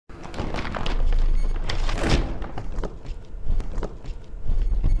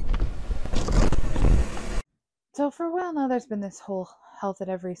for a while now, there's been this whole health at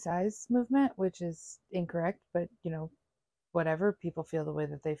every size movement, which is incorrect, but whatever. People feel the way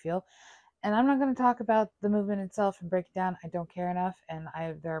that they feel. And I'm not going to talk about the movement itself and break it down. I don't care enough. And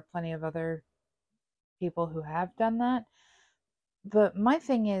there are plenty of other people who have done that. But my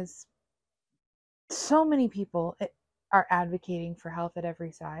thing is, so many people are advocating for health at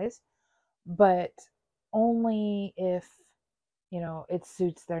every size, but only if, it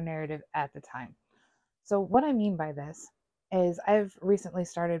suits their narrative at the time. So, what I mean by this is I've recently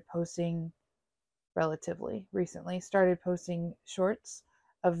started posting, relatively recently, started posting shorts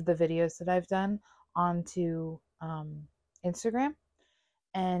of the videos that I've done onto Instagram.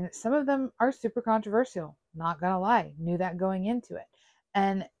 And some of them are super controversial, not gonna lie, knew that going into it.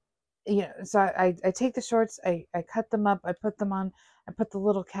 And, so I take the shorts, I cut them up, I put them on, I put the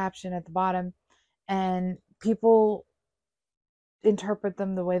little caption at the bottom, and people interpret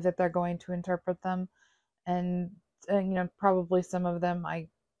them the way that they're going to interpret them. And probably some of them I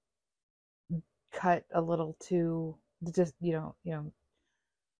cut a little too, just a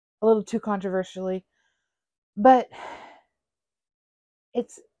little too controversially. But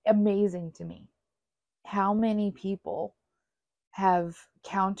it's amazing to me how many people have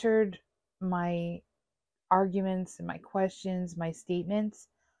countered my arguments and my questions, my statements,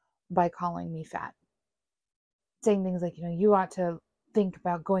 by calling me fat, saying things like, you ought to think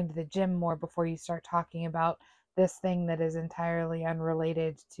about going to the gym more before you start talking about this thing that is entirely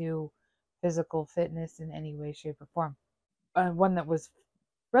unrelated to physical fitness in any way, shape, or form. One that was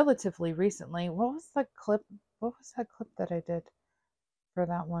relatively recently. What was the clip? What was that clip that I did for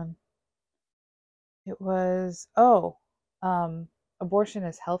that one? It was, abortion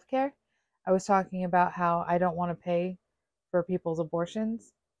is healthcare. I was talking about how I don't want to pay for people's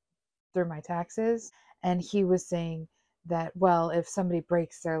abortions through my taxes. And he was saying that, well, if somebody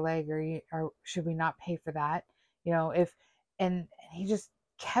breaks their leg, or should we not pay for that? If, and he just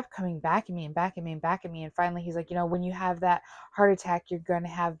kept coming back at me and back at me and back at me. And finally he's like, when you have that heart attack you're going to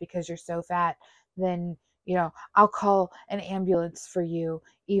have because you're so fat, then, I'll call an ambulance for you,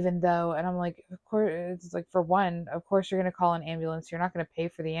 even though, and I'm like, of course, it's like, for one, of course you're going to call an ambulance. You're not going to pay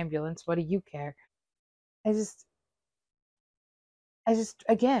for the ambulance. What do you care? I just,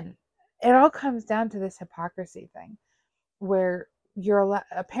 again, it all comes down to this hypocrisy thing where you're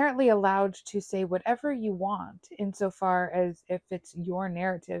apparently allowed to say whatever you want insofar as if it's your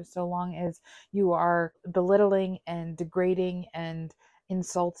narrative, so long as you are belittling and degrading and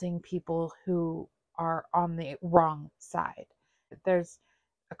insulting people who are on the wrong side. There's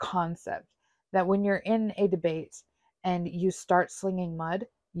a concept that when you're in a debate and you start slinging mud,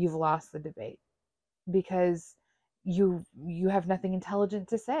 you've lost the debate, because you have nothing intelligent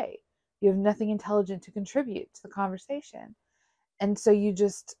to say. You have nothing intelligent to contribute to the conversation. And so you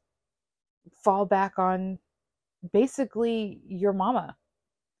just fall back on basically your mama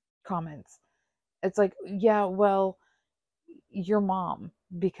comments. It's like, yeah, well, your mom,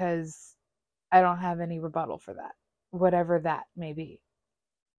 because I don't have any rebuttal for that, whatever that may be.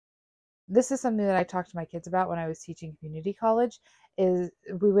 This is something that I talked to my kids about when I was teaching community college. Is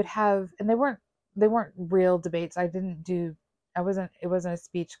we would have, and they weren't real debates. It wasn't a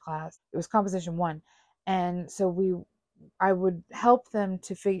speech class. It was composition one. And so I would help them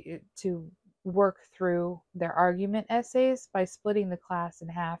to work through their argument essays by splitting the class in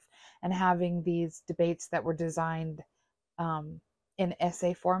half and having these debates that were designed in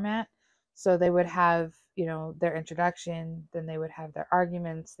essay format. So they would have, their introduction, then they would have their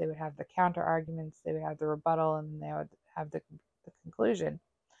arguments, they would have the counter arguments, they would have the rebuttal, and then they would have the conclusion.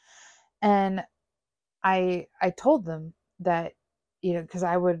 And I told them that, because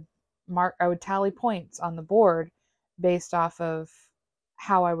I would tally points on the board based off of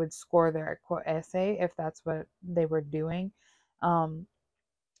how I would score their quote essay, if that's what they were doing. And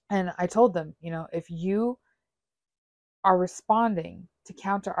I told them, if you are responding to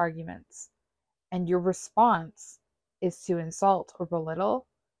counter arguments and your response is to insult or belittle,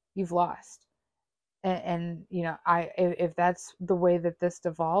 you've lost. And if that's the way that this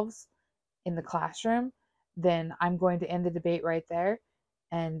devolves in the classroom, then I'm going to end the debate right there,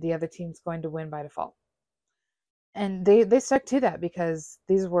 and the other team's going to win by default. And they stuck to that, because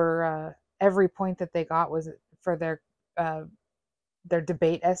these were every point that they got was for their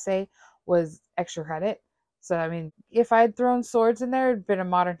debate essay was extra credit. So I mean, if I had thrown swords in there, it'd been a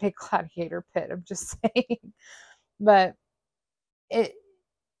modern day gladiator pit. I'm just saying. But it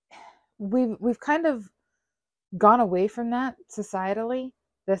we've kind of gone away from that societally.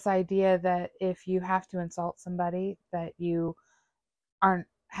 This idea that if you have to insult somebody, that you aren't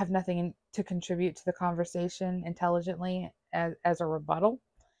have nothing to contribute to the conversation intelligently as a rebuttal.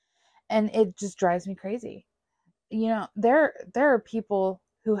 And it just drives me crazy. you know, there are people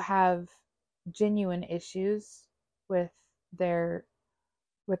who have genuine issues with their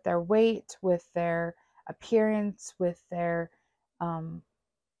weight, with their appearance, with their um,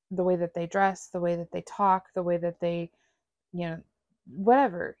 the way that they dress, the way that they talk, the way that they, you know,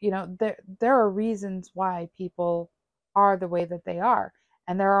 whatever, you know, there are reasons why people are the way that they are.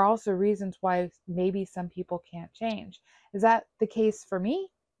 And there are also reasons why maybe some people can't change. Is that the case for me?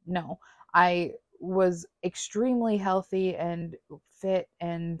 No. I was extremely healthy and fit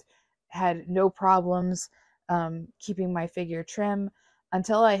and had no problems keeping my figure trim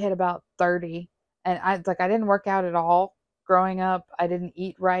until I hit about 30. And I didn't work out at all growing up. I didn't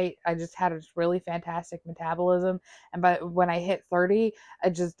eat right. I just had a really fantastic metabolism. And when I hit 30,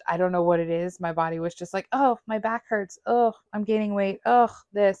 I don't know what it is. My body was just like, oh, my back hurts. Oh, I'm gaining weight. Oh,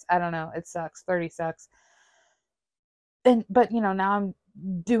 this, I don't know. It sucks. 30 sucks. But now I'm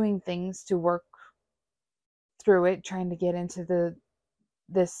doing things to work through it, trying to get into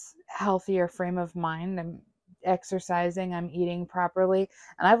this healthier frame of mind. I'm exercising, I'm eating properly,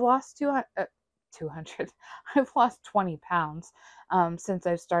 and I've lost 200, I've lost 20 pounds since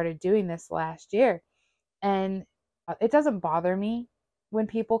I've started doing this last year. And it doesn't bother me when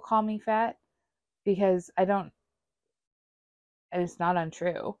people call me fat because it's not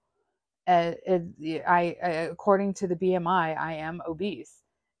untrue. According to the BMI, I am obese.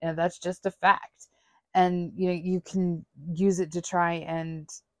 That's just a fact. And you can use it to try and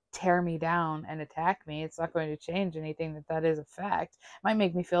tear me down and attack me. It's not going to change anything that is a fact. It might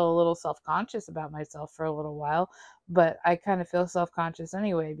make me feel a little self-conscious about myself for a little while, but I kind of feel self-conscious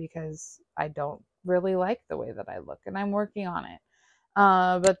anyway because I don't really like the way that I look, and I'm working on it.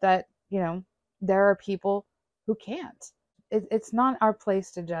 But there are people who can't. It's not our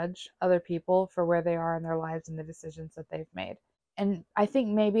place to judge other people for where they are in their lives and the decisions that they've made. And I think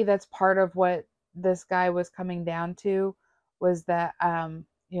maybe that's part of what this guy was coming down to, was that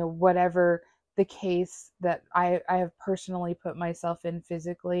whatever the case that I have personally put myself in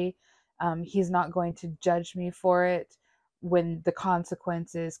physically, he's not going to judge me for it when the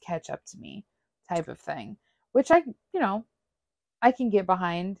consequences catch up to me, type of thing, which I can get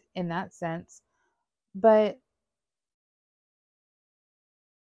behind in that sense. But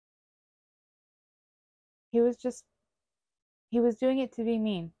he was doing it to be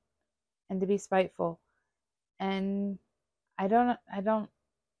mean and to be spiteful. And I don't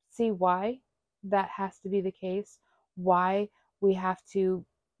see why that has to be the case. Why we have to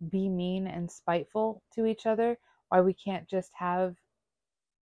be mean and spiteful to each other. Why we can't just have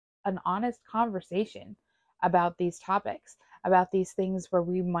an honest conversation about these topics, about these things where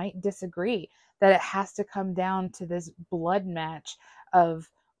we might disagree, that it has to come down to this blood match of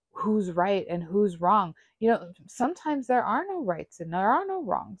who's right and who's wrong. Sometimes there are no rights and there are no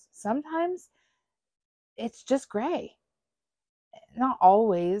wrongs. Sometimes it's just gray. Not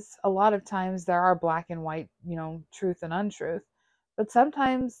always. A lot of times there are black and white, truth and untruth. But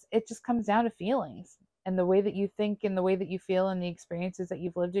sometimes it just comes down to feelings and the way that you think and the way that you feel and the experiences that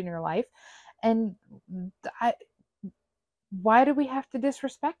you've lived in your life. And why do we have to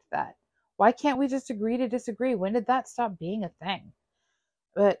disrespect that? Why can't we just agree to disagree? When did that stop being a thing?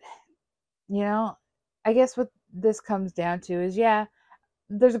 But, I guess what this comes down to is, yeah,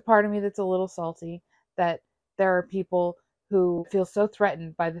 there's a part of me that's a little salty that there are people who feel so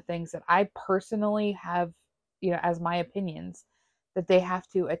threatened by the things that I personally have, as my opinions, that they have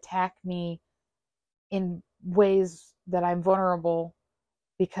to attack me in ways that I'm vulnerable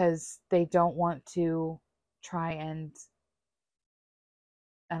because they don't want to try and,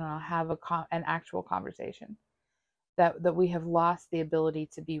 I don't know, have an actual conversation, that we have lost the ability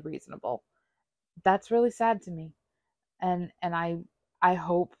to be reasonable. That's really sad to me. And I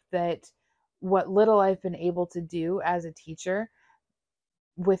hope that what little I've been able to do as a teacher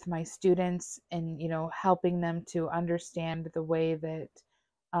with my students and helping them to understand the way that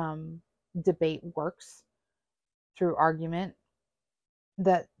debate works through argument,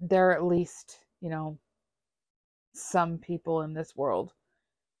 that there are at least some people in this world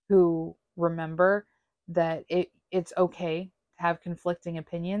who remember that it's okay to have conflicting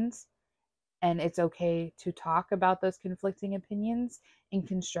opinions, and it's okay to talk about those conflicting opinions in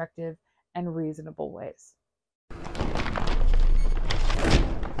constructive and reasonable ways.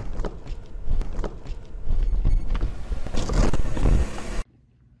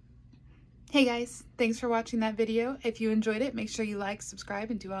 Hey guys, thanks for watching that video. If you enjoyed it, make sure you like,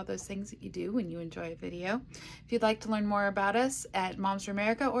 subscribe, and do all those things that you do when you enjoy a video. If you'd like to learn more about us at Moms for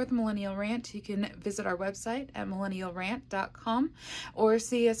America or the Millennial Rant, you can visit our website at millennialrant.com or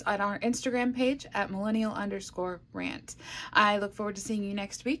see us on our Instagram page at millennial_rant. I look forward to seeing you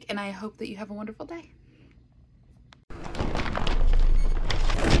next week, and I hope that you have a wonderful day.